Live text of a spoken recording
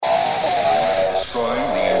destroying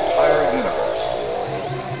the entire universe.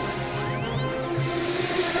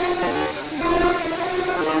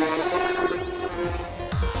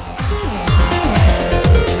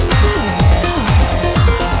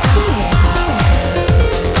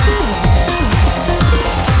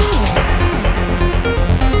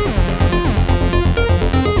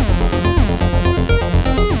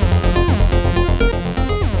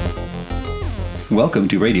 Welcome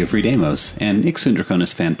to Radio Free Deimos, an Ixon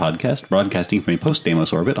Draconis fan podcast broadcasting from a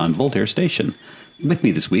post-Deimos orbit on Voltaire Station. With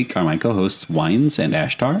me this week are my co-hosts Wines and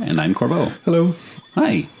Ashtar, and I'm Corbeau. Hello.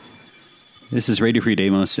 Hi. This is Radio Free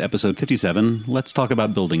Deimos, episode 57. Let's talk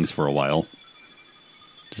about buildings for a while.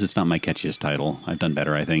 This is not my catchiest title. I've done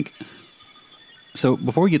better, I think. So,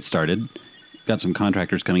 before we get started, got some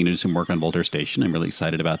contractors coming to do some work on Voltaire Station. I'm really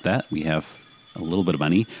excited about that. We have a little bit of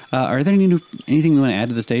money. Are there anything we want to add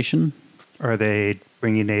to the station? Are they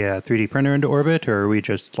bringing a 3D printer into orbit, or are we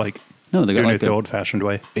just No, they got doing like it the old-fashioned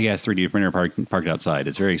way? big ass 3D printer parked outside.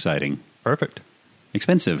 It's very exciting. Perfect.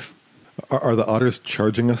 Expensive. Are the otters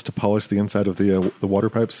charging us to polish the inside of the water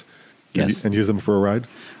pipes? Yes. And use them for a ride?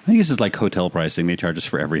 I think this is like hotel pricing. They charge us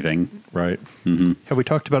for everything. Right. Have we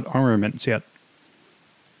talked about armaments yet?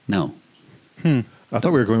 No. I thought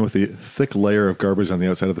we were going with the thick layer of garbage on the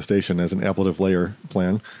outside of the station as an ablative layer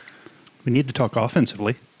plan. We need to talk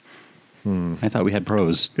offensively. I thought we had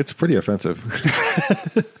pros. It's pretty offensive.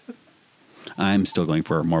 I'm still going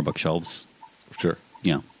for more bookshelves. Sure.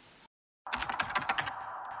 Yeah.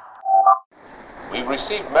 We've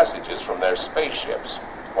received messages from their spaceships.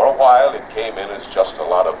 For a while, it came in as just a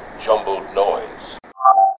lot of jumbled noise.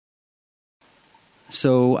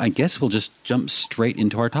 So I guess we'll just jump straight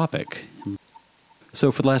into our topic.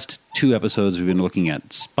 So for the last 2 episodes, we've been looking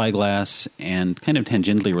at Spyglass and kind of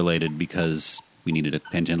tangentially related because we needed a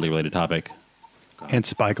tangentially related topic. And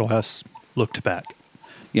Spyglass looked back.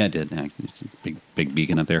 Yeah, it did. It's a big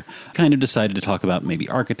beacon up there. Kind of decided to talk about maybe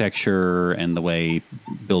architecture and the way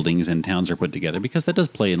buildings and towns are put together, because that does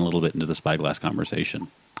play in a little bit into the Spyglass conversation.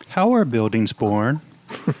 How are buildings born?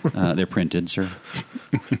 They're printed, sir.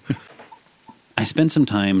 I spent some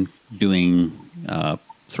time doing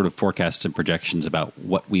sort of forecasts and projections about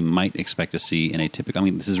what we might expect to see in a typical... I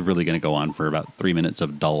mean, this is really going to go on for about 3 minutes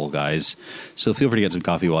of dull, guys. So feel free to get some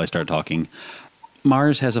coffee while I start talking.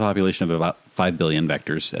 Mars has a population of about 5 billion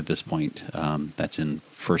vectors at this point. That's in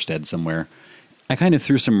First Ed somewhere. I kind of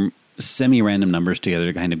threw some semi-random numbers together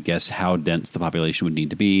to kind of guess how dense the population would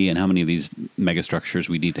need to be and how many of these megastructures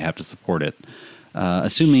we need to have to support it.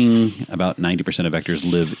 Assuming about 90% of vectors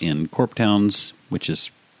live in corp towns, which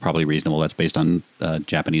is probably reasonable. That's based on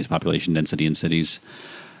Japanese population density in cities.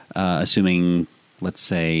 Assuming, let's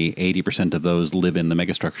say, 80% of those live in the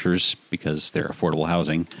megastructures because they're affordable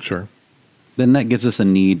housing. Sure. Then that gives us a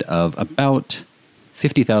need of about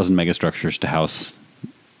 50,000 megastructures to house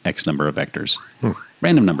X number of vectors.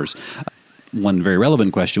 Random numbers. One very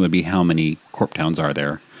relevant question would be, how many corp towns are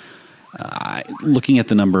there? Looking at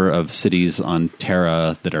the number of cities on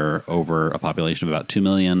Terra that are over a population of about 2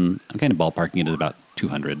 million, I'm kind of ballparking it at about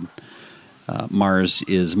 200. Mars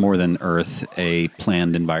is more than Earth a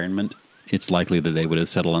planned environment. It's likely that they would have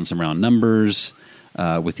settled on some round numbers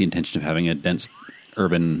with the intention of having a dense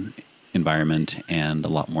urban environment and a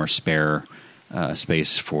lot more spare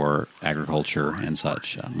space for agriculture and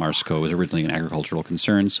such. Marsco was originally an agricultural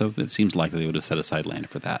concern, so it seems likely they would have set aside land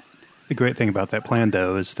for that. The great thing about that plan,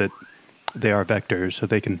 though, is that they are vectors, so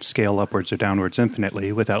they can scale upwards or downwards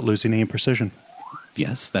infinitely without losing any precision.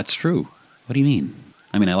 Yes, that's true. What do you mean?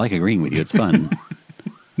 I mean, I like agreeing with you. It's fun.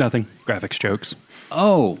 Nothing. Graphics jokes.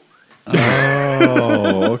 Oh,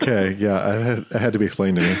 Oh, okay. Yeah, it had to be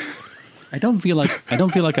explained to me. I don't feel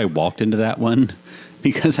like I walked into that one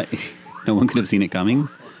because no one could have seen it coming.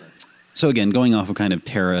 So again, going off of kind of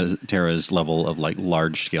Terra's level of like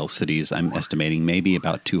large scale cities, I'm estimating maybe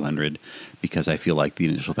about 200 because I feel like the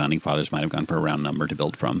initial founding fathers might have gone for a round number to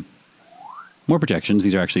build from. More projections.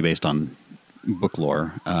 These are actually based on book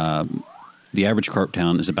lore. The average corp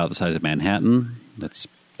town is about the size of Manhattan. That's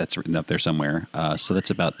written up there somewhere. So that's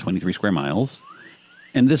about 23 square miles.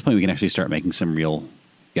 And at this point, we can actually start making some real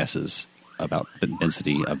guesses about the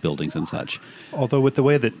density of buildings and such. Although with the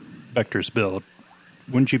way that vectors build,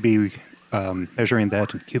 wouldn't you be measuring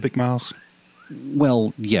that in cubic miles?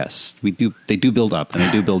 Well, yes, we do. They do build up and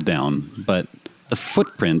they do build down, but the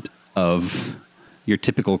footprint of your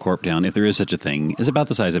typical corp town, if there is such a thing, is about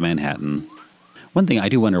the size of Manhattan. One thing I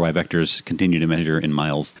do wonder why vectors continue to measure in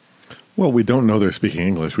miles. Well, we don't know they're speaking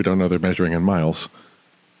English. We don't know they're measuring in miles.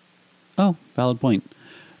 Oh, valid point.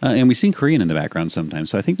 And we sing Korean in the background sometimes,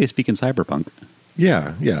 so I think they speak in cyberpunk.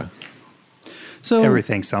 Yeah. So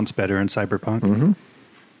Everything sounds better in Cyberpunk. Mm-hmm.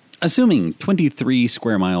 Assuming 23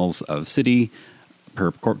 square miles of city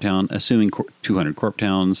per corp town, assuming 200 corp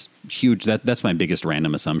towns, huge. That's my biggest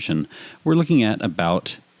random assumption. We're looking at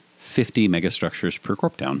about 50 megastructures per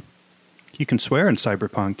corp town. You can swear in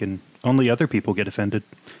Cyberpunk and only other people get offended.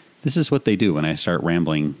 This is what they do when I start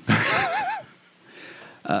rambling.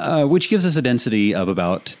 Which gives us a density of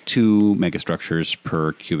about 2 megastructures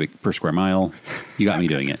per square mile. You got me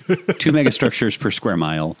doing it. 2 megastructures per square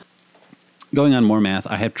mile. Going on more math,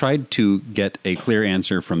 I have tried to get a clear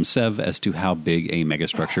answer from Sev as to how big a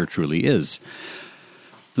megastructure truly is.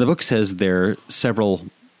 The book says there are several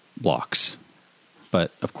blocks,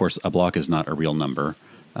 but of course a block is not a real number.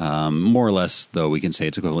 More or less, though, we can say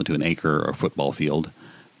it's equivalent to an acre or a football field.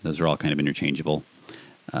 Those are all kind of interchangeable.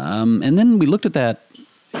 And then we looked at that,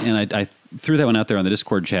 and I threw that one out there on the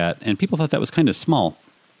Discord chat, and people thought that was kind of small,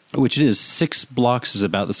 which it is. 6 blocks is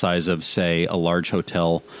about the size of, say, a large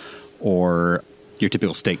hotel or your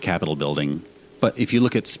typical state capitol building. But if you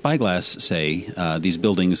look at Spyglass, say, these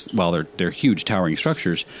buildings, while they're huge towering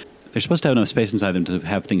structures, they're supposed to have enough space inside them to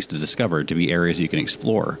have things to discover, to be areas you can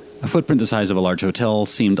explore. A footprint the size of a large hotel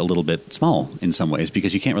seemed a little bit small in some ways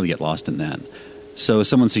because you can't really get lost in that. So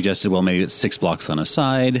someone suggested, well, maybe it's 6 blocks on a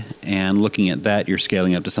side, and looking at that, you're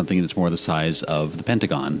scaling up to something that's more the size of the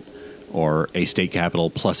Pentagon or a state capitol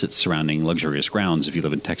plus its surrounding luxurious grounds. If you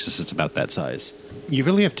live in Texas, it's about that size. You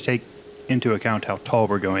really have to take into account how tall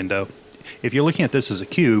we're going, though. If you're looking at this as a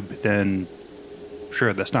cube, then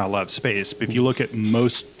sure, that's not a lot of space. But if you look at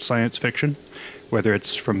most science fiction, whether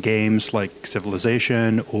it's from games like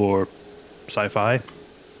Civilization or sci-fi,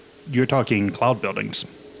 you're talking cloud buildings,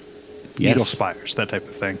 needle spires, that type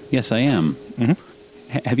of thing. Yes, I am.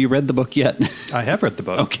 Mm-hmm. Have you read the book yet? I have read the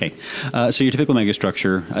book. Okay. So your typical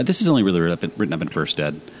megastructure, this is only really written up in First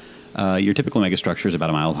Ed. Your typical megastructure is about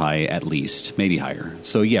a mile high at least, maybe higher.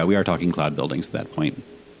 So yeah, we are talking cloud buildings at that point.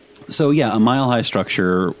 So yeah, a mile-high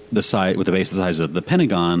structure with the base the size of the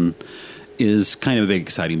Pentagon is kind of a big,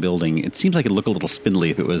 exciting building. It seems like it'd look a little spindly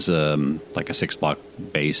if it was like a 6-block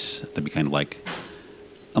base. That'd be kind of like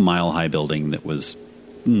a mile-high building that was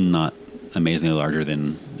not amazingly larger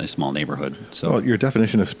than a small neighborhood. So, well, your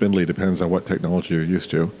definition of spindly depends on what technology you're used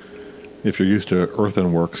to. If you're used to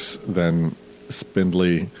earthenworks, then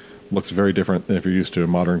spindly looks very different than if you're used to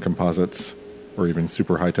modern composites or even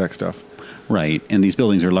super high-tech stuff. Right, and these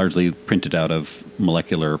buildings are largely printed out of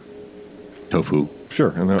molecular tofu. Sure,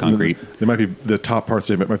 and concrete. They might be the top parts.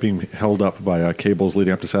 They might be held up by cables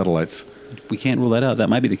leading up to satellites. We can't rule that out. That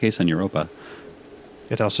might be the case on Europa.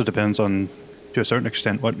 It also depends on, to a certain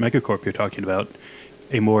extent, what megacorp you're talking about.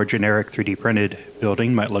 A more generic 3D printed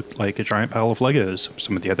building might look like a giant pile of Legos.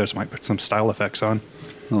 Some of the others might put some style effects on.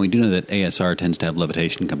 Well, we do know that ASR tends to have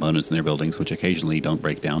levitation components in their buildings, which occasionally do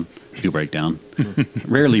break down.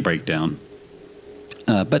 Rarely break down.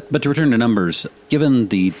 But to return to numbers, given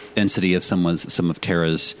the density of some of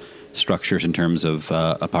Terra's structures in terms of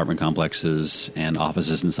apartment complexes and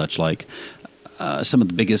offices and such like, some of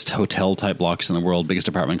the biggest hotel-type blocks in the world, biggest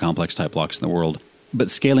apartment complex-type blocks in the world, but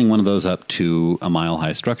scaling one of those up to a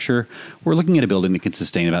mile-high structure, we're looking at a building that can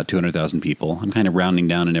sustain about 200,000 people. I'm kind of rounding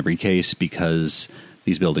down in every case because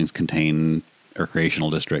these buildings contain recreational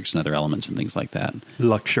districts and other elements and things like that.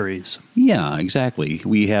 Luxuries. Yeah, exactly.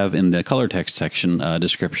 We have in the color text section a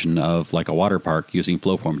description of like a water park using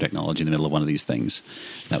flowform technology in the middle of one of these things.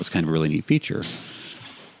 That was kind of a really neat feature.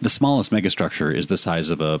 The smallest megastructure is the size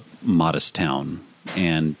of a modest town.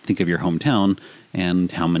 And think of your hometown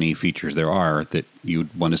and how many features there are that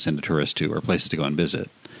you'd want to send a tourist to or places to go and visit.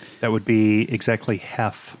 That would be exactly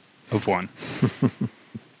half of one.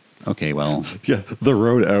 Okay, well... Yeah, the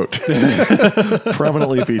road out.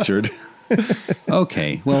 Prominently featured.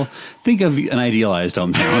 Okay, well, think of an idealized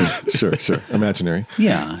hometown. Sure. Imaginary.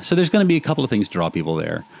 Yeah, so there's going to be a couple of things to draw people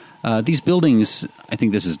there. These buildings, I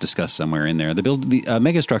think this is discussed somewhere in there. The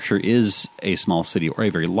megastructure is a small city or a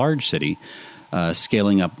very large city.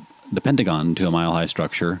 Scaling up the Pentagon to a mile-high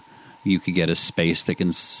structure, you could get a space that can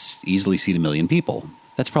easily seat 1 million people.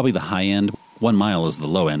 That's probably the high end. 1 mile is the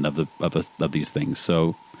low end of these things.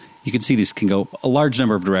 So you can see these can go a large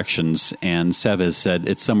number of directions, and Sev has said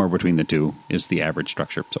it's somewhere between the two is the average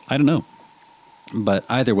structure. So I don't know. But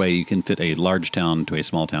either way, you can fit a large town to a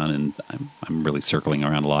small town, and I'm really circling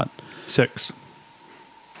around a lot. 6.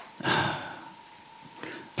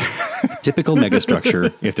 Typical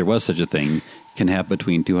megastructure, if there was such a thing, can have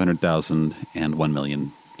between 200,000 and 1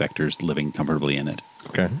 million vectors living comfortably in it.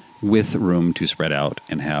 Okay. With room to spread out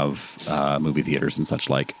and have movie theaters and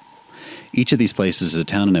such like. Each of these places is a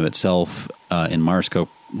town in of itself. In Marscope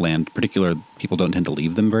land in particular, people don't tend to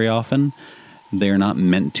leave them very often. They're not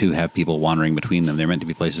meant to have people wandering between them. They're meant to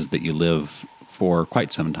be places that you live for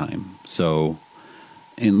quite some time. So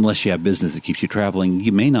unless you have business that keeps you traveling,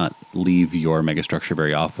 you may not leave your megastructure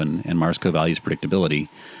very often, and Marsco values predictability,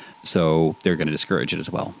 so they're going to discourage it as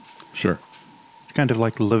well. Sure. It's kind of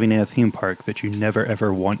like living in a theme park that you never,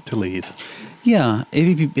 ever want to leave. Yeah.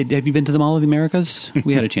 Have you been to the Mall of the Americas?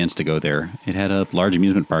 We had a chance to go there. It had a large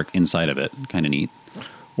amusement park inside of it. Kind of neat.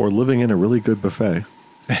 Or living in a really good buffet.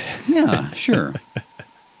 Yeah, sure.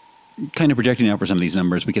 Kind of projecting out for some of these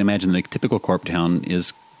numbers, we can imagine that a typical corp town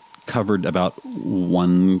is covered about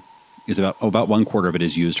one quarter of it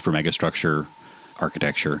is used for megastructure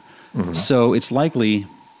architecture. Mm-hmm. So it's likely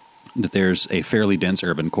that there's a fairly dense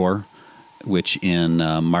urban core, which in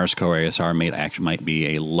Marsco or ASR might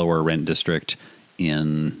be a lower rent district.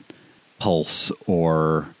 In Pulse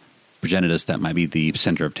or Progenitus, that might be the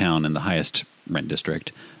center of town and the highest rent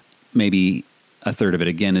district. Maybe a third of it,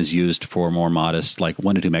 again, is used for more modest, like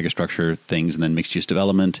 1 to 2 megastructure things, and then mixed-use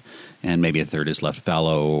development, and maybe a third is left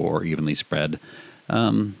fallow or evenly spread.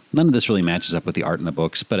 None of this really matches up with the art in the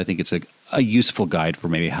books, but I think it's a useful guide for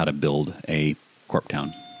maybe how to build a corp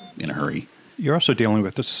town in a hurry. You're also dealing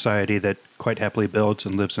with a society that quite happily builds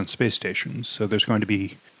and lives in space stations, so there's going to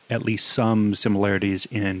be at least some similarities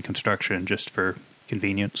in construction just for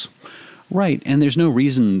convenience. Right, and there's no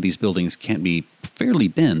reason these buildings can't be fairly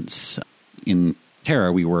dense. In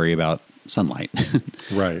Terra, we worry about sunlight.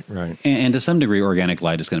 Right. And to some degree, organic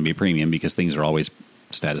light is going to be a premium because things are always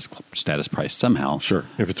status priced somehow. Sure.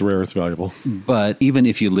 If it's rare, it's valuable. But even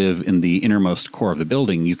if you live in the innermost core of the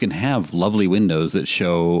building, you can have lovely windows that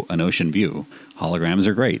show an ocean view. Holograms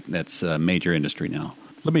are great. That's a major industry now.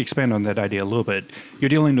 Let me expand on that idea a little bit. You're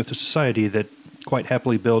dealing with a society that quite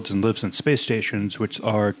happily builds and lives in space stations, which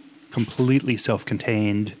are completely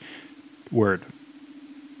self-contained. Word.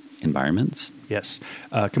 Environments? Yes.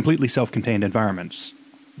 Completely self-contained environments.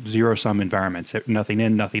 Zero-sum environments. Nothing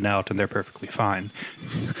in, nothing out, and they're perfectly fine.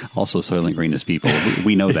 Also Soylent Green is people.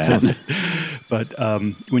 We know that. But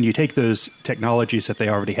when you take those technologies that they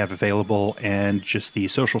already have available and just the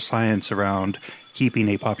social science around keeping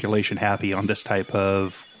a population happy on this type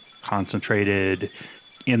of concentrated,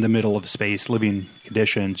 in the middle of space living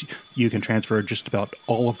conditions, you can transfer just about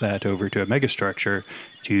all of that over to a megastructure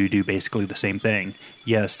to do basically the same thing.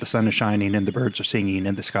 Yes, the sun is shining and the birds are singing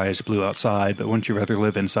and the sky is blue outside, but wouldn't you rather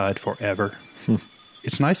live inside forever?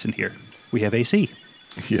 It's nice in here. We have AC.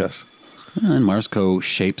 Yes. And Marsco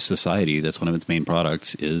shapes society. That's one of its main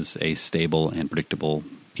products, is a stable and predictable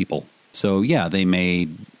people. So yeah, they've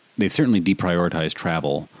certainly deprioritized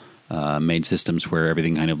travel. Made systems where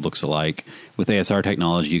everything kind of looks alike. With ASR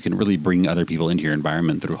technology, you can really bring other people into your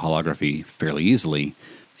environment through holography fairly easily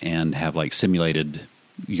and have like simulated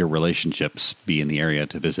your relationships be in the area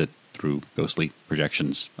to visit through ghostly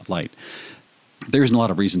projections of light. There isn't a lot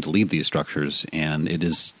of reason to leave these structures, and it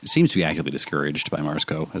seems to be actively discouraged by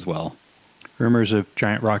Marsco as well. Rumors of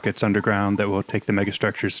giant rockets underground that will take the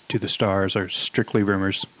megastructures to the stars are strictly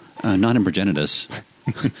rumors. Not in Progenitus.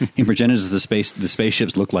 In Progenitus, the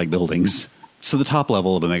spaceships look like buildings. So the top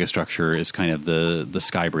level of a megastructure is kind of the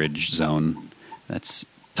Skybridge zone that's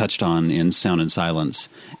touched on in Sound and Silence.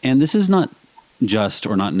 And this is not just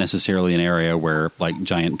or not necessarily an area where like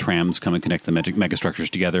giant trams come and connect the megastructures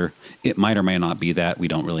together. It might or may not be that. We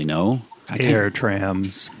don't really know. Air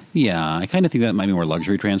trams. Yeah, I kind of think that might be more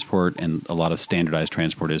luxury transport, and a lot of standardized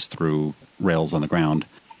transport is through rails on the ground.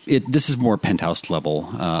 This is more penthouse level,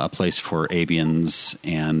 a place for avians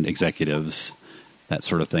and executives, that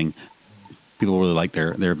sort of thing. People really like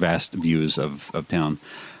their vast views of town.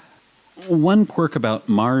 One quirk about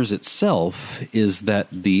Mars itself is that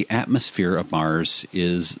the atmosphere of Mars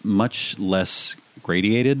is much less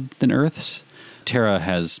gradiated than Earth's. Terra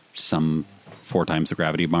has some 4 times the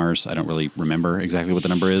gravity of Mars. I don't really remember exactly what the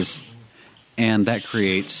number is. And that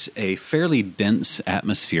creates a fairly dense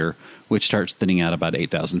atmosphere, which starts thinning out about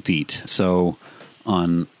 8,000 feet. So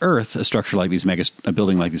on Earth, a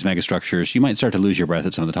building like these megastructures, you might start to lose your breath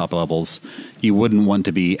at some of the top levels. You wouldn't want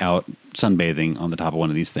to be out sunbathing on the top of one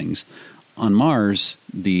of these things. On Mars,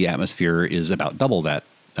 the atmosphere is about double that.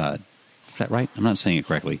 Is that right? I'm not saying it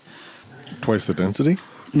correctly. Twice the density?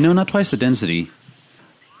 No, not twice the density.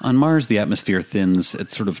 On Mars, the atmosphere thins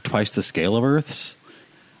at sort of twice the scale of Earth's.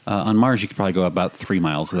 On Mars, you could probably go about 3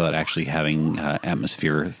 miles without actually having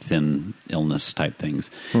atmosphere thin illness type things.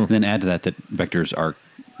 And then add to that vectors are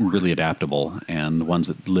really adaptable, and the ones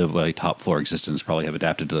that live a top floor existence probably have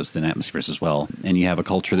adapted to those thin atmospheres as well. And you have a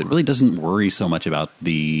culture that really doesn't worry so much about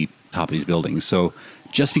the top of these buildings. So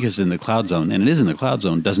just because it's in the cloud zone, and it is in the cloud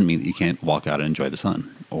zone, doesn't mean that you can't walk out and enjoy the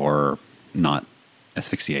sun or not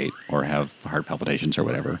asphyxiate or have heart palpitations or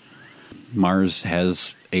whatever. Mars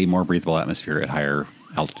has a more breathable atmosphere at higher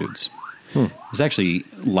altitudes. It's actually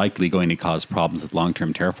likely going to cause problems with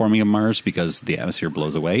long-term terraforming of Mars because the atmosphere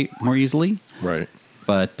blows away more easily. Right.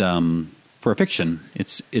 But for a fiction,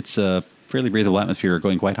 it's a fairly breathable atmosphere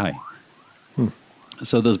going quite high.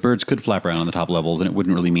 So those birds could flap around on the top levels, and it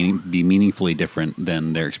wouldn't really be meaningfully different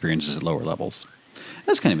than their experiences at lower levels.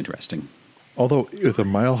 That's kind of interesting. Although with a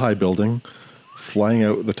mile-high building, flying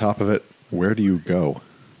out the top of it, where do you go?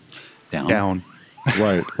 Down.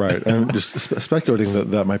 Right. I'm just speculating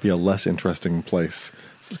that might be a less interesting place.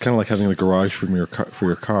 It's kind of like having the garage for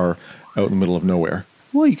your car out in the middle of nowhere.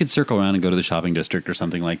 Well, you could circle around and go to the shopping district or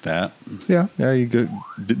something like that. Yeah, you go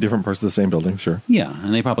different parts of the same building, sure. Yeah,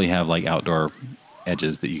 and they probably have like outdoor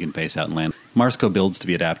edges that you can face out and land. Marsco builds to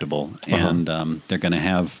be adaptable, and they're going to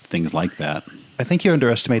have things like that. I think you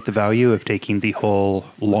underestimate the value of taking the whole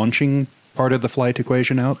launching part of the flight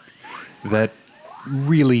equation out. That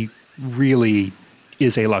really, really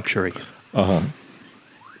is a luxury.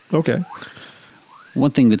 Okay.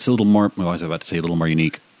 One thing that's a little more, I was about to say a little more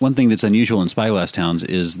unique. One thing that's unusual in Spyglass towns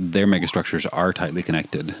is their megastructures are tightly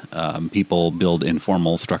connected. People build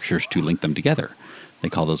informal structures to link them together. They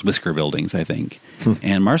call those whisker buildings, I think.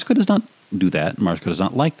 And Marsco does not do that. Marsco does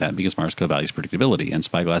not like that because Marsco values predictability and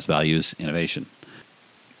Spyglass values innovation,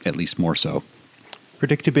 at least more so.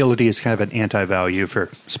 Predictability is kind of an anti-value for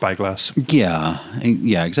Spyglass. Yeah,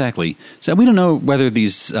 exactly. So we don't know whether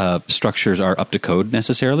these structures are up to code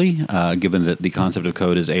necessarily, given that the concept of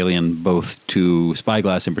code is alien both to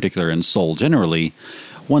Spyglass in particular and Sol generally.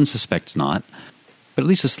 One suspects not, but at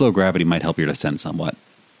least the slow gravity might help your descent somewhat.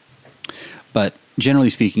 But generally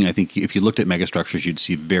speaking, I think if you looked at megastructures, you'd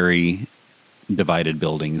see very divided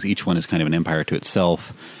buildings. Each one is kind of an empire to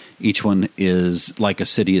itself. Each one is like a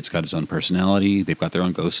city. It's got its own personality. They've got their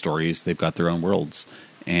own ghost stories. They've got their own worlds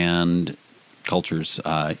and cultures.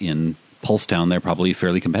 In Pulse Town, they're probably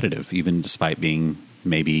fairly competitive, even despite being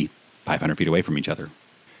maybe 500 feet away from each other.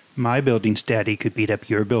 My building's daddy could beat up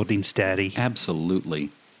your building's daddy.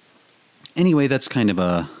 Absolutely. Anyway, that's kind of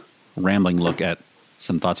a rambling look at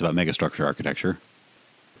some thoughts about megastructure architecture.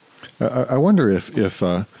 I wonder if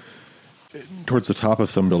towards the top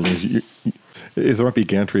of some buildings, if there might be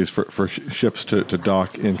gantries for ships to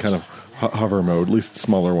dock in kind of hover mode, at least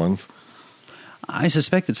smaller ones. I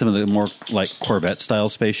suspect that some of the more like Corvette-style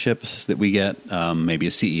spaceships that we get, maybe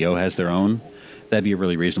a CEO has their own, that'd be a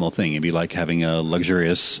really reasonable thing. It'd be like having a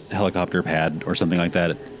luxurious helicopter pad or something like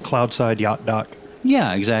that. Cloudside yacht dock.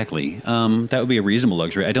 Yeah, exactly. That would be a reasonable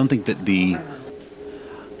luxury. I don't think that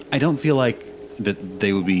I don't feel like that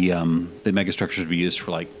they would be, the megastructures would be used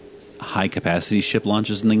for like high-capacity ship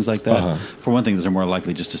launches and things like that. For one thing, those are more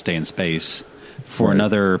likely just to stay in space. For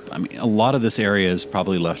another, I mean, a lot of this area is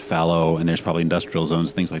probably left fallow, and there's probably industrial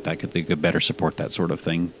zones, things like that. They could better support that sort of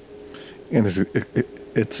thing. And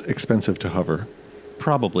it's expensive to hover.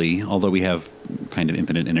 Probably, although we have kind of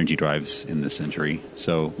infinite energy drives in this century,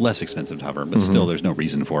 so less expensive to hover, but still there's no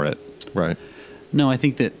reason for it. Right. No, I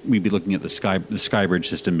think that we'd be looking at the Skybridge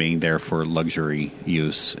system being there for luxury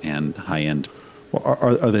use and high-end. Well,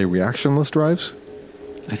 are they reactionless drives?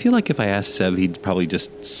 I feel like if I asked Sev, he'd probably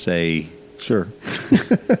just say... Sure.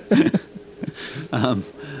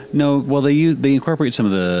 No, well, they incorporate some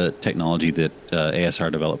of the technology that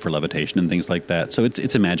ASR developed for levitation and things like that. So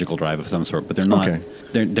it's a magical drive of some sort, but they're not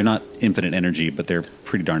they're not infinite energy, but they're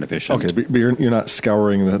pretty darn efficient. Okay, but you're not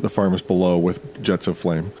scouring the farms below with jets of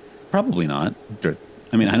flame. Probably not. Good.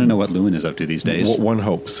 I mean, I don't know what Lewin is up to these days. One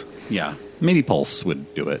hopes. Yeah, maybe Pulse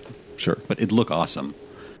would do it. Sure, but it'd look awesome.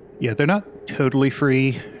 Yeah, they're not totally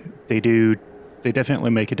free. They definitely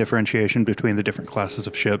make a differentiation between the different classes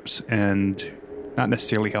of ships and not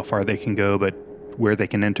necessarily how far they can go, but where they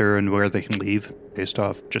can enter and where they can leave based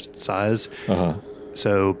off just size.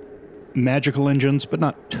 So magical engines, but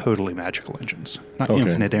not totally magical engines. Not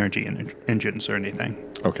infinite energy engines or anything.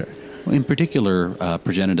 Okay. Well, in particular,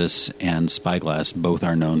 Progenitus and Spyglass both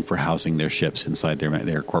are known for housing their ships inside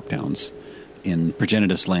their corp towns. In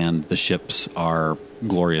Progenitus land, the ships are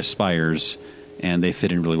glorious spires, and they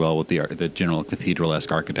fit in really well with the general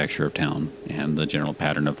cathedral-esque architecture of town and the general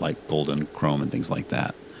pattern of like gold and chrome and things like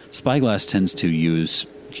that. Spyglass tends to use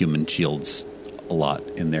human shields a lot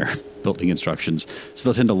in their building instructions, so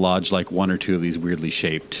they'll tend to lodge like one or two of these weirdly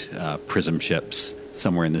shaped prism ships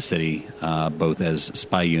somewhere in the city, both as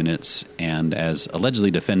spy units and as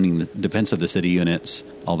allegedly defending the defense of the city units,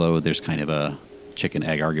 although there's kind of a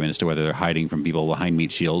chicken-egg argument as to whether they're hiding from people behind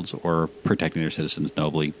meat shields or protecting their citizens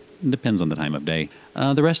nobly. It depends on the time of day.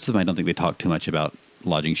 The rest of them, I don't think they talk too much about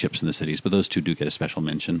lodging ships in the cities, but those two do get a special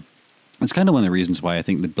mention. It's kind of one of the reasons why I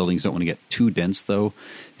think the buildings don't want to get too dense, though,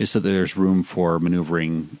 is so that there's room for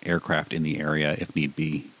maneuvering aircraft in the area if need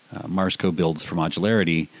be. Marsco builds for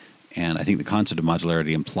modularity, And I think the concept of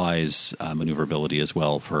modularity implies maneuverability as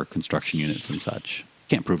well for construction units and such.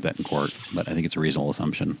 Can't prove that in court, but I think it's a reasonable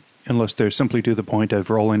assumption. Unless they're simply to the point of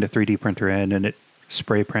rolling a 3D printer in and it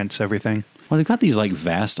spray prints everything. Well, they've got these like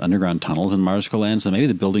vast underground tunnels in Mars land, so maybe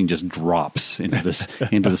the building just drops into this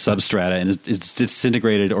into the substrata and it's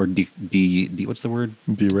disintegrated or what's the word?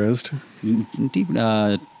 Derezzed?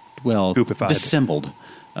 Goopified. Disassembled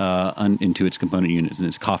into its component units, and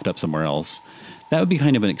it's coughed up somewhere else. That would be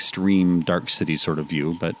kind of an extreme Dark City sort of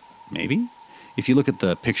view, but maybe. If you look at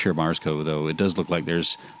the picture of Marsco, though, it does look like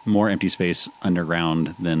there's more empty space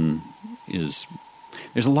underground than is.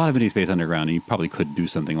 There's a lot of empty space underground, and you probably could do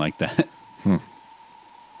something like that.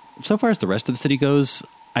 So far as the rest of the city goes,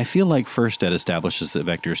 I feel like Firstead establishes that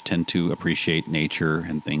vectors tend to appreciate nature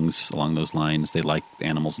and things along those lines. They like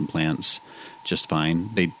animals and plants just fine.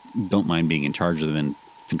 They don't mind being in charge of them and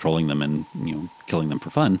controlling them and killing them for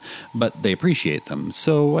fun, but they appreciate them.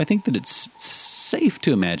 So I think that it's safe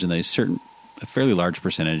to imagine that a fairly large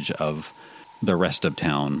percentage of the rest of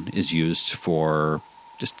town is used for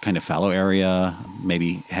just kind of fallow area,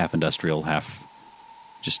 maybe half industrial, half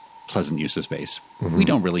just pleasant use of space. Mm-hmm. We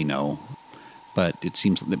don't really know, but it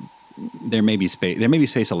seems that there may be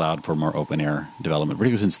space allowed for more open air development,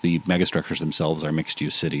 particularly since the megastructures themselves are mixed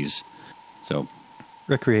use cities. So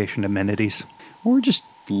recreation amenities, or just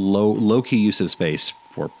low key use of space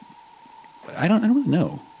for. I don't really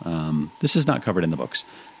know. This is not covered in the books.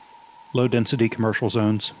 Low density commercial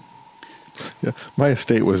zones. Yeah, my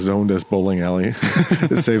estate was zoned as bowling alley.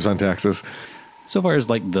 It saves on taxes. So far as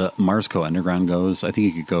like the Marsco Underground goes, I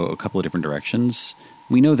think it could go a couple of different directions.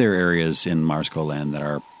 We know there are areas in Marsco land that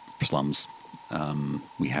are slums.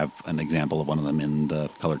 We have an example of one of them in the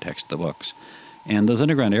color text of the books. And those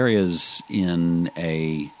underground areas in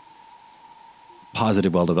a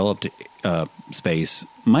positive, well-developed space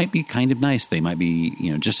might be kind of nice. They might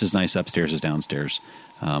be, just as nice upstairs as downstairs,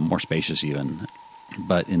 more spacious even.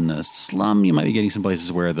 But in the slum, you might be getting some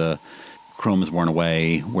places where the chrome is worn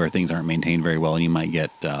away, where things aren't maintained very well, and you might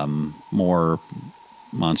get more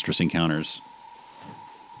monstrous encounters.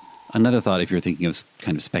 Another thought, if you're thinking of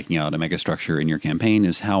kind of specking out a megastructure in your campaign,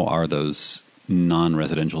 is how are those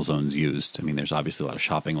non-residential zones used? I mean, there's obviously a lot of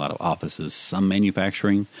shopping, a lot of offices, some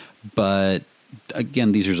manufacturing, but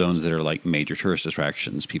again, these are zones that are like major tourist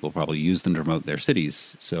attractions. People probably use them to promote their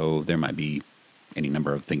cities, so there might be any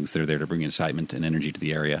number of things that are there to bring excitement and energy to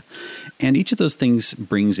the area. And each of those things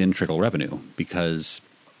brings in trickle revenue because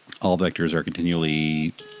all vectors are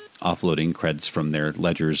continually offloading creds from their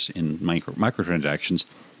ledgers in microtransactions.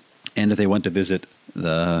 And if they want to visit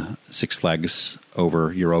the Six Flags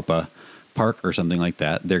over Europa Park or something like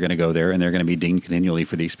that, they're going to go there and they're going to be dinged continually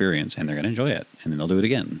for the experience and they're going to enjoy it. And then they'll do it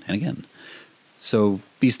again and again. So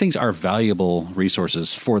these things are valuable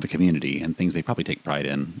resources for the community and things they probably take pride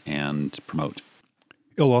in and promote.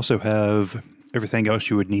 You'll also have everything else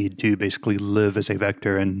you would need to basically live as a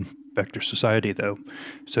vector in vector society, though.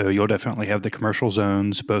 So you'll definitely have the commercial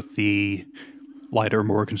zones, both the lighter,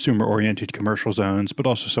 more consumer-oriented commercial zones, but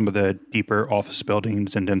also some of the deeper office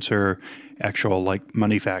buildings and denser actual, like,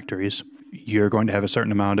 money factories. You're going to have a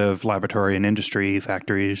certain amount of laboratory and industry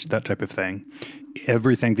factories, that type of thing.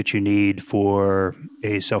 Everything that you need for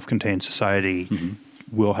a self-contained society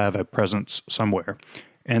will have a presence somewhere.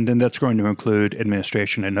 And then that's going to include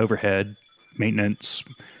administration and overhead, maintenance,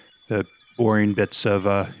 the boring bits of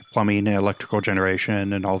plumbing and electrical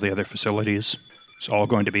generation, and all the other facilities. It's all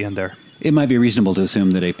going to be in there. It might be reasonable to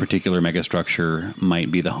assume that a particular megastructure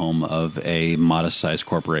might be the home of a modest-sized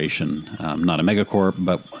corporation, not a megacorp,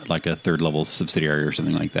 but like a third-level subsidiary or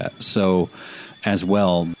something like that. So, as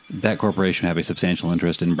well, that corporation have a substantial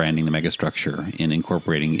interest in branding the megastructure, in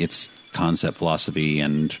incorporating its concept, philosophy,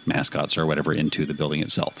 and mascots or whatever into the building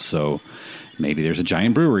itself. So maybe there's a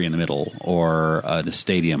giant brewery in the middle or a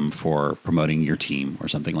stadium for promoting your team or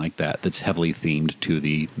something like that that's heavily themed to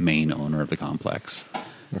the main owner of the complex.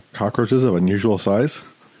 Cockroaches of unusual size?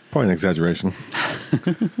 Probably an exaggeration.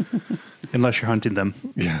 Unless you're hunting them.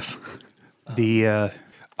 Yes. The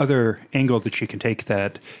other angle that you can take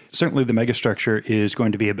that, certainly the megastructure is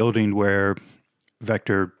going to be a building where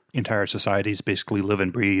vector entire societies basically live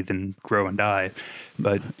and breathe and grow and die.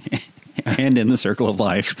 But and in the circle of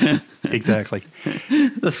life. Exactly.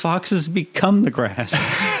 The foxes become the grass.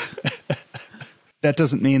 That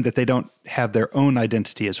doesn't mean that they don't have their own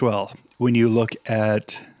identity as well. When you look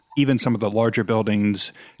at even some of the larger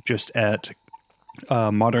buildings, just at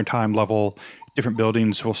modern time level, different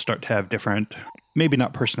buildings will start to have different, maybe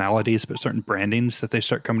not personalities, but certain brandings that they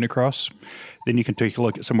start coming across. Then you can take a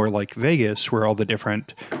look at somewhere like Vegas, where all the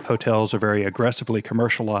different hotels are very aggressively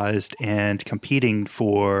commercialized and competing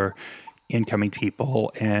for incoming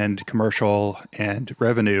people and commercial and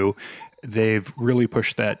revenue, they've really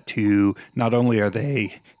pushed that to not only are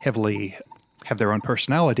they heavily have their own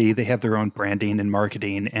personality, they have their own branding and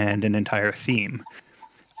marketing and an entire theme.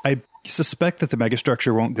 I suspect that the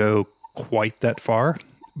megastructure won't go quite that far,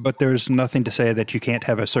 but there's nothing to say that you can't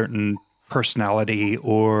have a certain personality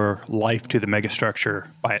or life to the megastructure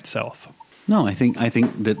by itself. No, I think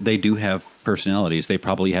that they do have personalities. They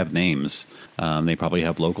probably have names. They probably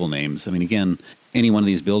have local names. I mean, again, any one of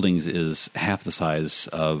these buildings is half the size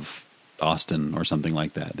of Austin or something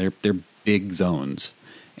like that. They're big zones,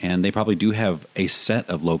 and they probably do have a set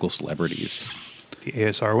of local celebrities. The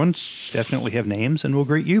ASR ones definitely have names and will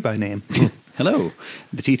greet you by name. Hello.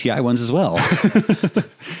 The TTI ones as well.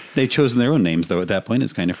 They've chosen their own names, though. At that point,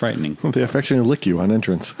 it's kind of frightening. They affectionately lick you on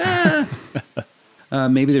entrance.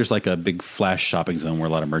 Maybe there's like a big flash shopping zone where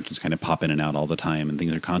a lot of merchants kind of pop in and out all the time, and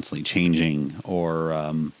things are constantly changing,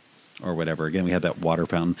 or whatever. Again, we have that water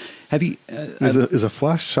fountain. Have you? Is a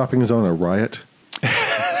flash shopping zone a riot?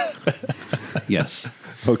 Yes.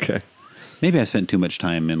 Okay. Maybe I spent too much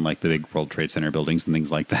time in like the big World Trade Center buildings and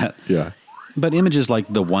things like that. Yeah. But images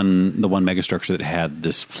like the one megastructure that had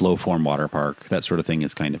this flow form water park, that sort of thing,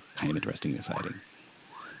 is kind of interesting and exciting.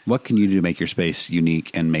 What can you do to make your space unique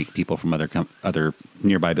and make people from other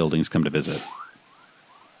nearby buildings come to visit?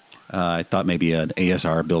 I thought maybe an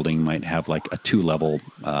ASR building might have like a 2-level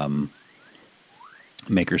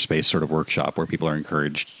makerspace sort of workshop where people are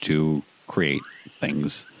encouraged to create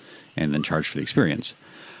things and then charge for the experience.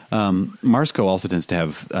 Marsco also tends to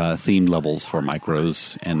have themed levels for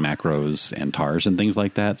micros and macros and tars and things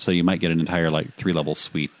like that. So you might get an entire like 3-level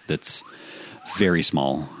suite that's very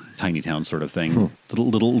small, tiny town sort of thing.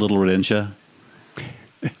 Little Rodentia.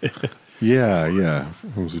 Yeah.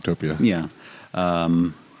 From Zootopia. Yeah.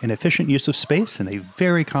 An efficient use of space and a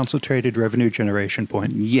very concentrated revenue generation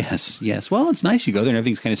point. Yes. Well, it's nice. You go there and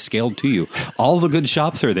everything's kind of scaled to you. All the good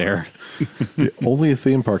shops are there. Only a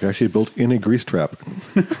theme park actually built in a grease trap.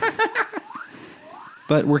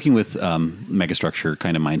 But working with megastructure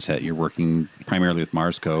kind of mindset, you're working primarily with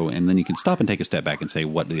Marsco, and then you can stop and take a step back and say,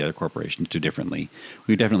 what do the other corporations do differently?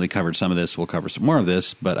 We've definitely covered some of this. We'll cover some more of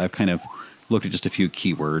this, but I've kind of looked at just a few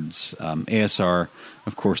keywords. ASR,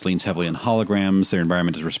 of course, leans heavily on holograms. Their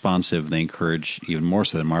environment is responsive. They encourage, even more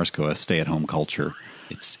so than Marsco, a stay-at-home culture.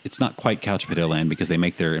 It's not quite couch potato land because they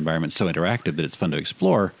make their environment so interactive that it's fun to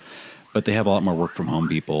explore, but they have a lot more work-from-home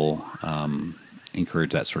people,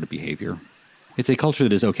 encourage that sort of behavior. It's a culture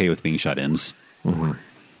that is okay with being shut-ins. Mm-hmm.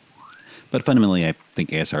 But fundamentally, I think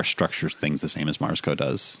ASR structures things the same as Marsco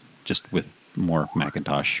does, just with more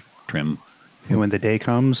Macintosh trim. And when the day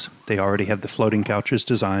comes, they already have the floating couches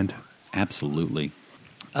designed. Absolutely.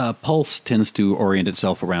 Pulse tends to orient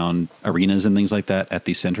itself around arenas and things like that at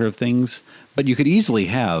the center of things, but you could easily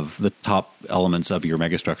have the top elements of your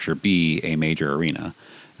megastructure be a major arena.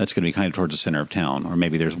 That's going to be kind of towards the center of town, or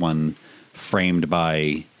maybe there's one framed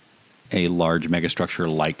by a large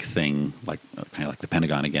megastructure-like thing, like kind of like the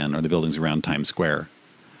Pentagon again, or the buildings around Times Square.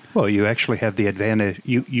 Well, you actually have the advantage.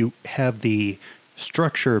 You have the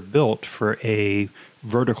structure built for a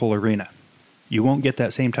vertical arena. You won't get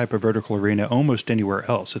that same type of vertical arena almost anywhere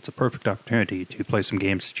else. It's a perfect opportunity to play some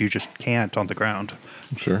games that you just can't on the ground.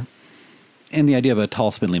 Sure. And the idea of a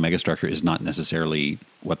tall, spindly megastructure is not necessarily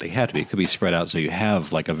what they have to be. It could be spread out so you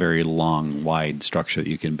have like a very long, wide structure that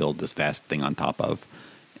you can build this vast thing on top of.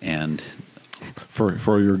 And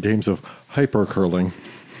for your games of hyper curling.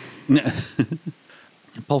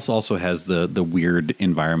 Pulse also has the weird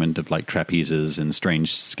environment of like trapezes and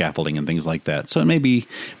strange scaffolding and things like that. So it may be,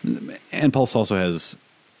 and Pulse also has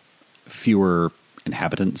fewer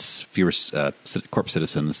inhabitants, fewer corp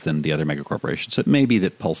citizens than the other mega corporations. So it may be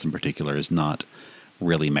that Pulse in particular is not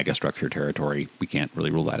really megastructure territory. We can't really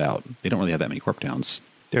rule that out. They don't really have that many corp towns.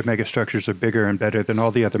 Their megastructures are bigger and better than all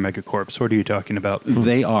the other megacorps. What are you talking about?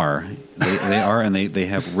 They are. They are, and they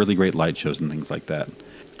have really great light shows and things like that.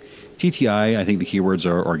 TTI, I think the keywords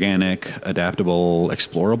are organic, adaptable,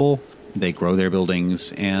 explorable. They grow their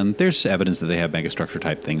buildings, and there's evidence that they have megastructure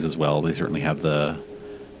type things as well. They certainly have the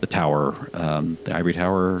tower, the Ivory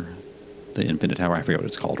Tower, the Infinite Tower. I forget what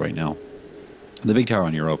it's called right now. The big tower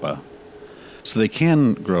on Europa. So they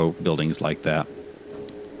can grow buildings like that.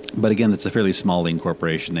 But again, it's a fairly small lean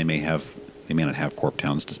corporation. They may not have corp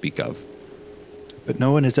towns to speak of. But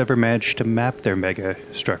no one has ever managed to map their mega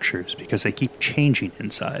structures because they keep changing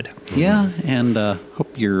inside. Yeah, and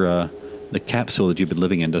hope the capsule that you've been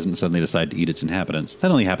living in doesn't suddenly decide to eat its inhabitants.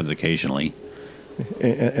 That only happens occasionally.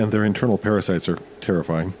 And their internal parasites are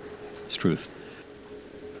terrifying. It's truth.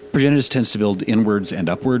 Progenitus tends to build inwards and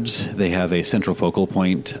upwards. They have a central focal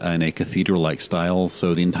point in a cathedral-like style,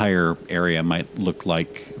 so the entire area might look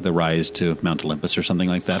like the rise to Mount Olympus or something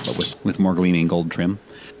like that, but with more gleaming gold trim.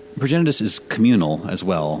 Progenitus is communal as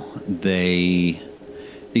well. The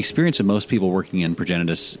experience of most people working in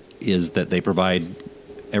Progenitus is that they provide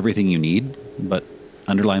everything you need, but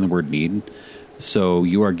underline the word need. So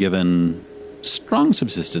you are given strong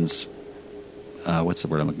subsistence. What's the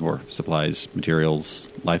word I'm looking for? Supplies, materials,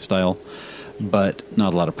 lifestyle, but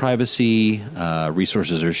not a lot of privacy.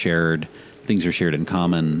 Resources are shared. Things are shared in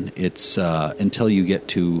common. It's until you get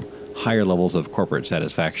to higher levels of corporate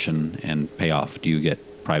satisfaction and payoff do you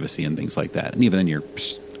get privacy and things like that. And even then you're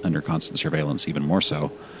under constant surveillance, even more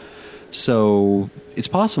so. So it's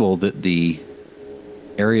possible that the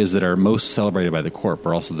areas that are most celebrated by the Corp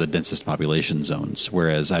are also the densest population zones,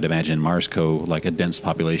 whereas I'd imagine Marsco, like a dense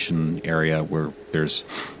population area where there's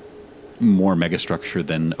more megastructure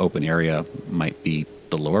than open area, might be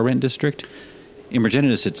the lower rent district. In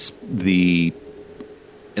Progenitus, it's the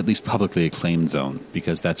at least publicly acclaimed zone,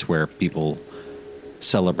 because that's where people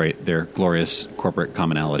celebrate their glorious corporate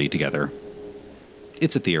commonality together.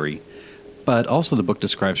 It's a theory, but also the book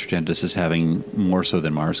describes Progenitus as having more so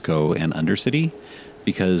than Marsco an undercity,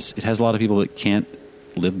 because it has a lot of people that can't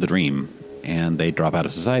live the dream, and they drop out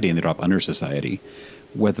of society and they drop under society.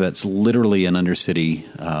 Whether that's literally an undercity,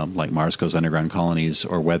 like Marsco's underground colonies,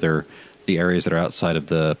 or whether the areas that are outside of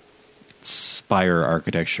the spire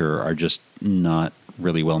architecture are just not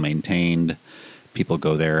really well maintained. People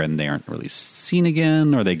go there and they aren't really seen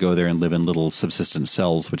again, or they go there and live in little subsistence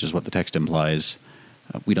cells, which is what the text implies.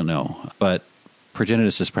 We don't know. But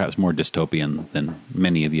Progenitus is perhaps more dystopian than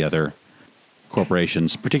many of the other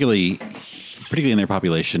corporations, particularly in their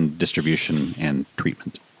population distribution and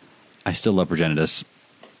treatment. I still love Progenitus,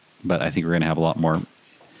 but I think we're going to have a lot more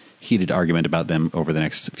heated argument about them over the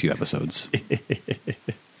next few episodes.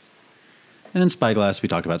 And then Spyglass, we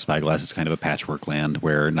talked about Spyglass. It's kind of a patchwork land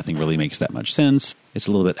where nothing really makes that much sense. It's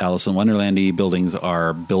a little bit Alice in Wonderland-y. Buildings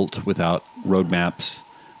are built without roadmaps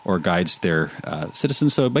or guides to their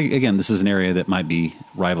citizens. So, but again, this is an area that might be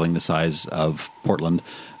rivaling the size of Portland,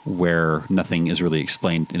 where nothing is really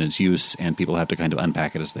explained in its use, and people have to kind of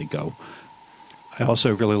unpack it as they go. I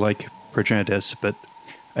also really like Progenitus, but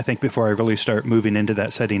I think before I really start moving into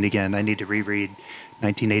that setting again, I need to reread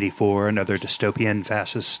 1984 and other dystopian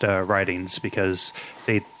fascist writings, because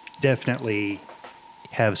they definitely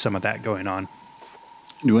have some of that going on.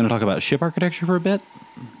 Do you want to talk about ship architecture for a bit?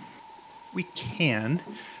 We can.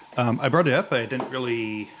 I brought it up, but I didn't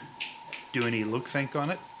really do any look think on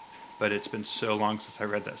it. But it's been so long since I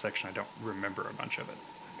read that section, I don't remember a bunch of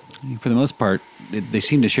it. For the most part, they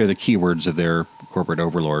seem to share the keywords of their corporate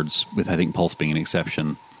overlords, with, I think, Pulse being an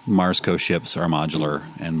exception. Marsco ships are modular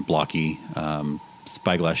and blocky.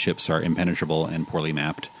 Spyglass ships are impenetrable and poorly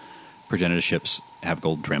mapped. Progenitus ships have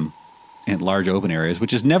gold trim and large open areas,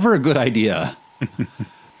 which is never a good idea.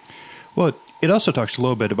 Well, it also talks a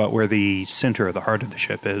little bit about where the center or the heart of the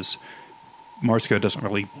ship is. Marsco doesn't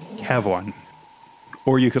really have one.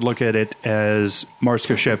 Or you could look at it as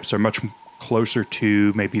Marsco ships are much closer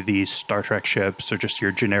to maybe the Star Trek ships or just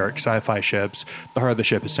your generic sci-fi ships. The heart of the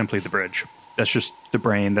ship is simply the bridge. That's just the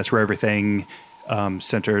brain. That's where everything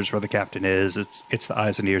centers, where the captain is. It's the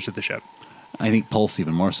eyes and ears of the ship. I think Pulse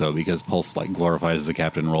even more so, because Pulse like glorifies the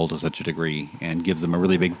captain role to such a degree and gives them a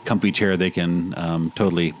really big comfy chair they can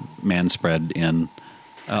totally man-spread in.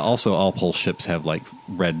 Also, all Pulse ships have like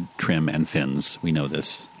red trim and fins. We know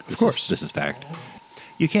this. Of course. This is fact.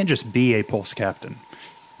 You can't just be a Pulse captain.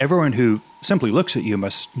 Everyone who simply looks at you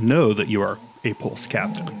must know that you are a Pulse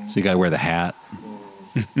captain. So you got to wear the hat.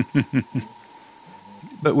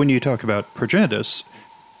 But when you talk about Progenitus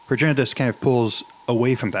kind of pulls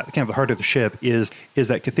away from that. Kind of the heart of the ship is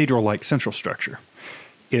that cathedral-like central structure.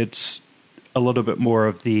 It's a little bit more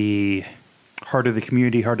of the heart of the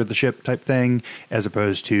community, heart of the ship type thing, as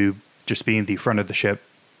opposed to just being the front of the ship,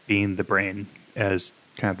 being the brain as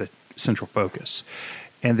kind of the central focus.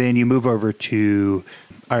 And then you move over to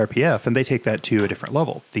IRPF, and they take that to a different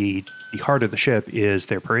level. The heart of the ship is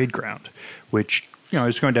their parade ground, which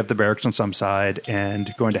is going to have the barracks on some side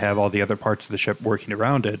and going to have all the other parts of the ship working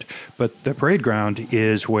around it. But the parade ground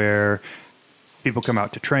is where people come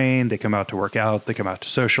out to train, they come out to work out, they come out to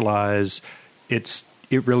socialize. It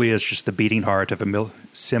really is just the beating heart of a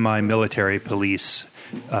semi-military police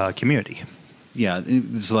community. Yeah,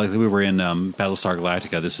 it's like we were in Battlestar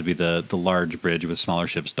Galactica. This would be the large bridge with smaller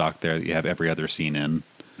ships docked there that you have every other scene in.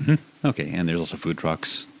 Mm-hmm. Okay, and there's also food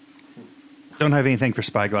trucks. Don't have anything for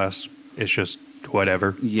Spyglass. It's just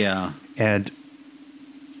whatever. Yeah. And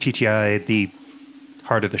TTI, the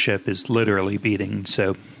heart of the ship, is literally beating.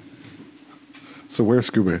 So So where's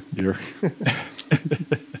scuba gear? There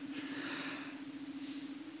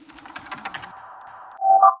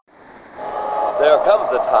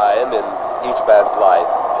comes a time in each man's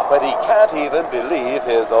life when he can't even believe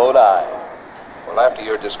his own eyes. Well, after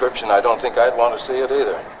your description, I don't think I'd want to see it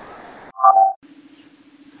either.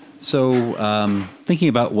 So, thinking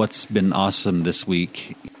about what's been awesome this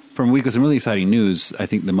week, from a week with some really exciting news, I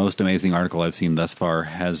think the most amazing article I've seen thus far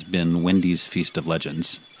has been Wendy's Feast of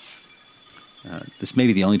Legends. This may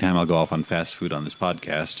be the only time I'll go off on fast food on this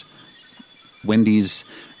podcast. Wendy's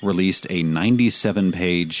released a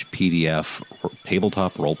 97-page PDF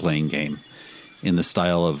tabletop role-playing game in the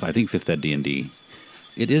style of, I think, 5th Ed D&D.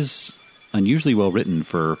 It is unusually well written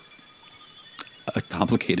for a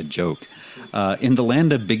complicated joke. In the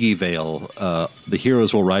land of Biggie Vale, the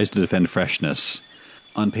heroes will rise to defend freshness.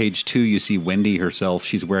 On page 2, you see Wendy herself.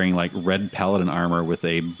 She's wearing like red paladin armor with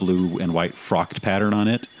a blue and white frocked pattern on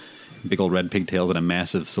it, big old red pigtails and a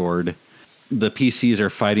massive sword. The PCs are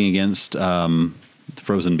fighting against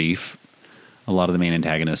frozen beef. A lot of the main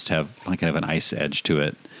antagonists have like kind of an ice edge to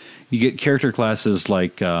it. You get character classes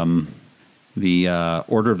like the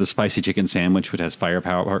Order of the Spicy Chicken Sandwich, which has fire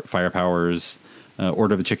powers.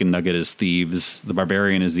 Order of the Chicken Nugget is thieves. The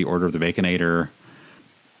Barbarian is the Order of the Baconator.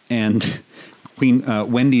 And Queen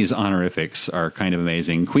Wendy's honorifics are kind of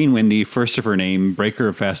amazing. Queen Wendy, first of her name, breaker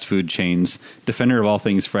of fast food chains, defender of all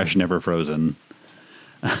things fresh, never frozen.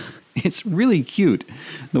 It's really cute.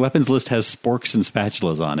 The weapons list has sporks and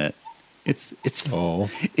spatulas on it. It's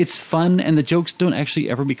fun, and the jokes don't actually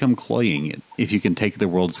ever become cloying. If you can take the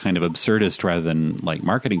world's kind of absurdist rather than like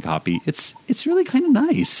marketing copy, it's really kind of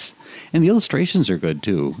nice. And the illustrations are good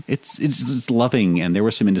too. It's loving, and there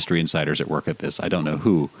were some industry insiders at work at this. I don't know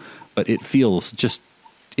who, but it feels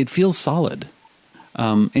solid.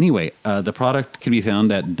 Anyway, the product can be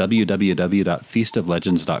found at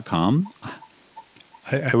www.feastoflegends.com.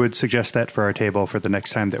 I would suggest that for our table for the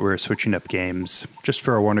next time that we're switching up games, just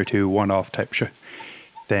for a one or two one-off type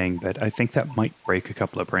thing. But I think that might break a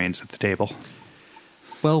couple of brains at the table.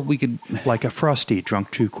 Well, we could... Like a Frosty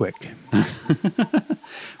drunk too quick.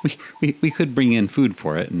 we could bring in food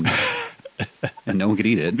for it, and no one could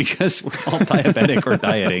eat it because we're all diabetic or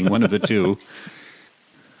dieting, one of the two.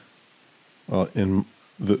 Well, in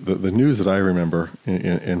the news that I remember,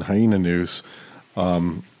 in Hyena News,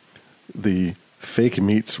 the fake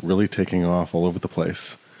meat's really taking off all over the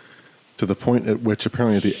place, to the point at which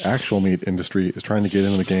apparently the actual meat industry is trying to get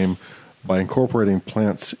into the game by incorporating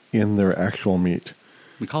plants in their actual meat.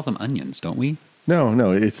 We call them onions, don't we?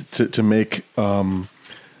 No, it's to make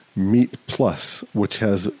Meat Plus, which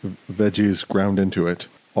has veggies ground into it.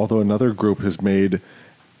 Although another group has made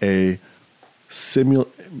a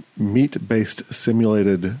meat-based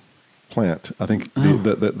simulated plant. I think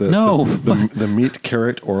the meat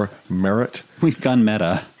carrot or merit. We've gone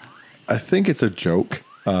meta. I think it's a joke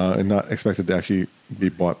and not expected to actually be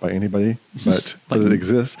bought by anybody, but it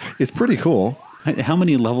exists. It's pretty cool. How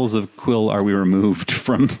many levels of Quill are we removed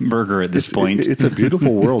from burger at this point? It's a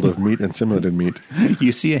beautiful world of meat and simulated meat.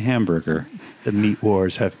 You see a hamburger. The meat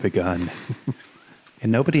wars have begun.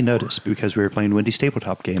 And nobody noticed because we were playing Wendy's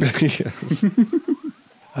tabletop game. Yes.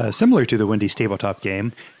 Similar to the Wendy's tabletop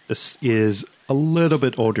game, this is a little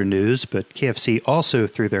bit older news, but KFC also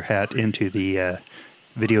threw their hat into the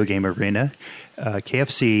video game arena.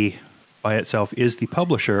 KFC by itself is the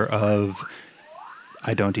publisher of,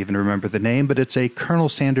 I don't even remember the name, but it's a Colonel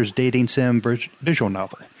Sanders dating sim visual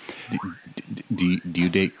novel. Do you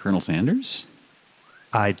date Colonel Sanders?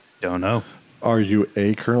 I don't know. Are you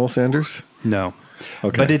a Colonel Sanders? No.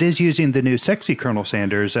 Okay. But it is using the new sexy Colonel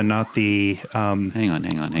Sanders and not the hang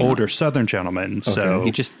on. older Southern gentleman. Okay. So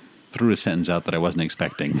He just threw a sentence out that I wasn't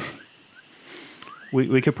expecting.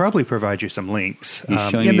 we could probably provide you some links He's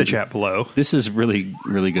showing in me the chat below. This is really,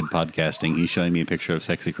 really good podcasting. He's showing me a picture of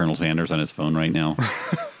sexy Colonel Sanders on his phone right now.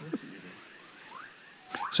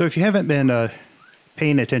 So if you haven't been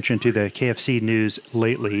paying attention to the KFC news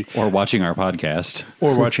lately, Or watching our podcast.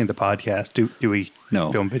 or watching the podcast, do we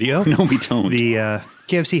No. film video? No, we don't. The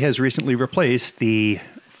KFC has recently replaced the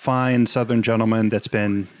fine Southern gentleman that's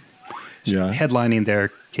been headlining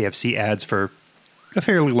their KFC ads for a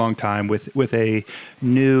fairly long time with a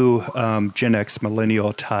new Gen X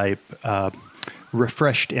millennial type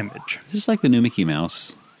refreshed image. Is this like the new Mickey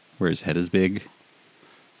Mouse, where his head is big?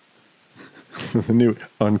 The new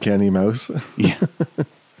uncanny mouse. Yeah.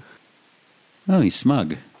 Oh, he's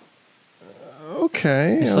smug.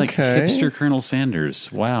 Okay. It's like hipster Colonel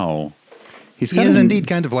Sanders. Wow. He is indeed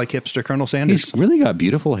kind of like hipster Colonel Sanders. He's really got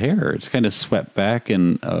beautiful hair. It's kind of swept back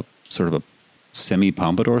and sort of a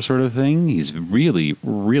semi-pompadour sort of thing. He's really,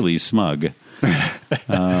 really smug.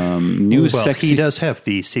 New Well, sexy. he does have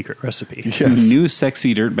the secret recipe. Yes. New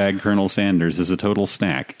sexy dirtbag Colonel Sanders is a total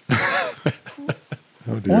snack.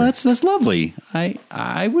 Oh dear. Well, that's lovely.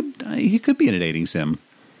 He could be in a dating sim.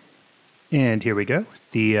 And here we go.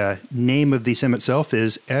 The name of the sim itself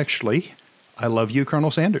is actually I Love You,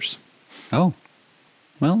 Colonel Sanders. Oh,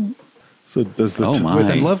 well, So does the Oh, my. With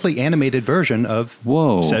a lovely animated version of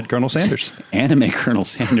Whoa. said Colonel Sanders. anime Colonel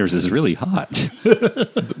Sanders is really hot.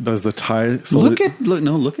 does the tie? So Look at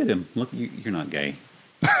him. Look, you're not gay.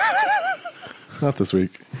 not this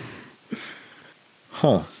week.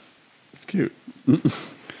 Huh? It's cute.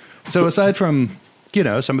 So aside from,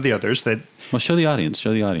 some of the others that Well, show the audience.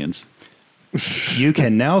 Show the audience. you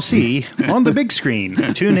can now see on the big screen.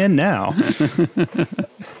 Tune in now.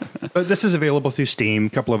 But this is available through Steam, a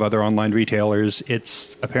couple of other online retailers.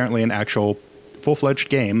 It's apparently an actual full-fledged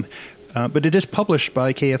game, but it is published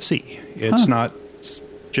by KFC. It's not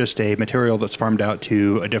just a material that's farmed out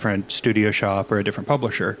to a different studio shop or a different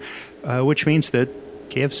publisher, which means that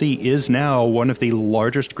KFC is now one of the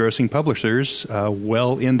largest grossing publishers,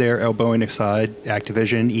 well in there elbowing aside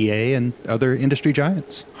Activision, EA, and other industry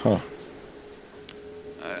giants. Huh?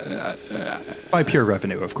 By pure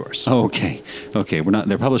revenue, of course. Oh, okay.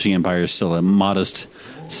 Their publishing empire is still a modest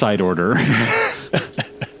side order.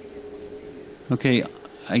 Okay,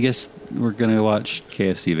 I guess we're going to watch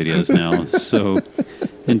KFC videos now. So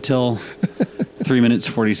until 3 minutes,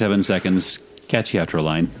 47 seconds, catchy outro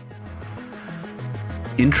line.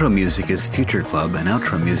 Intro music is Future Club and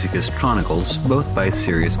outro music is Tronicles, both by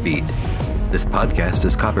Sirius Beat. This podcast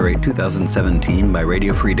is copyright 2017 by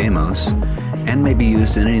Radio Free Demos and may be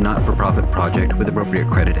used in any not-for-profit project with appropriate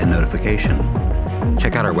credit and notification.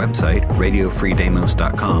 Check out our website,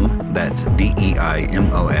 radiofreedemos.com, that's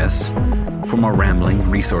DEIMOS, for more rambling,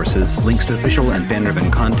 resources, links to official and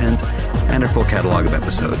fan-driven content, and our full catalog of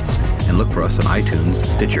episodes. And look for us on iTunes,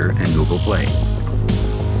 Stitcher, and Google Play.